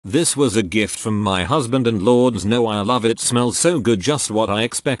This was a gift from my husband and lords know I love it, smells so good, just what I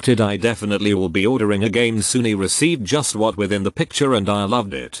expected. I definitely will be ordering again soon. He received just what within the picture and I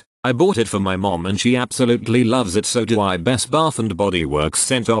loved it. I bought it for my mom and she absolutely loves it, so do I. Best Bath and Body Works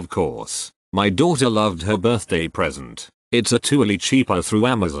scent, of course. My daughter loved her birthday present. It's a totally cheaper through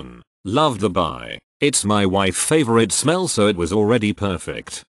Amazon. Loved the buy. It's my wife's favorite smell, so it was already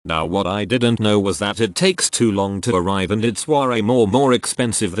perfect. Now what I didn't know was that it takes too long to arrive and it's way more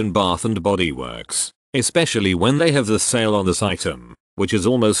expensive than Bath and Body Works. Especially when they have the sale on this item, which is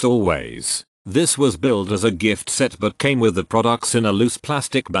almost always. This was billed as a gift set but came with the products in a loose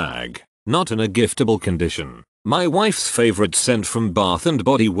plastic bag, not in a giftable condition. My wife's favorite scent from Bath and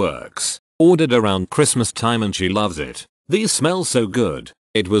Body Works. Ordered around Christmas time and she loves it. These smell so good.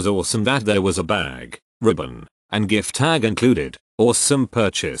 It was awesome that there was a bag, ribbon, and gift tag included. Awesome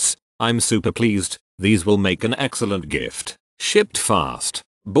purchase. I'm super pleased. These will make an excellent gift. Shipped fast.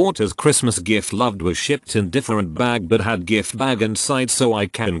 Bought as Christmas gift. Loved was shipped in different bag but had gift bag inside so I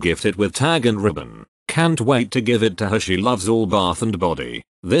can gift it with tag and ribbon. Can't wait to give it to her. She loves all Bath and Body.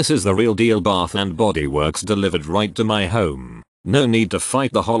 This is the real deal. Bath and Body Works delivered right to my home. No need to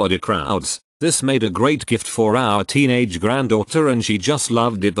fight the holiday crowds. This made a great gift for our teenage granddaughter and she just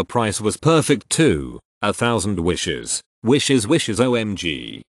loved it. The price was perfect too. 1,000 wishes. Wishes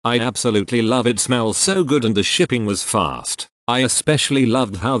OMG. I absolutely love it. Smells so good and the shipping was fast. I especially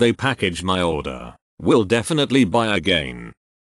loved how they packaged my order. Will definitely buy again.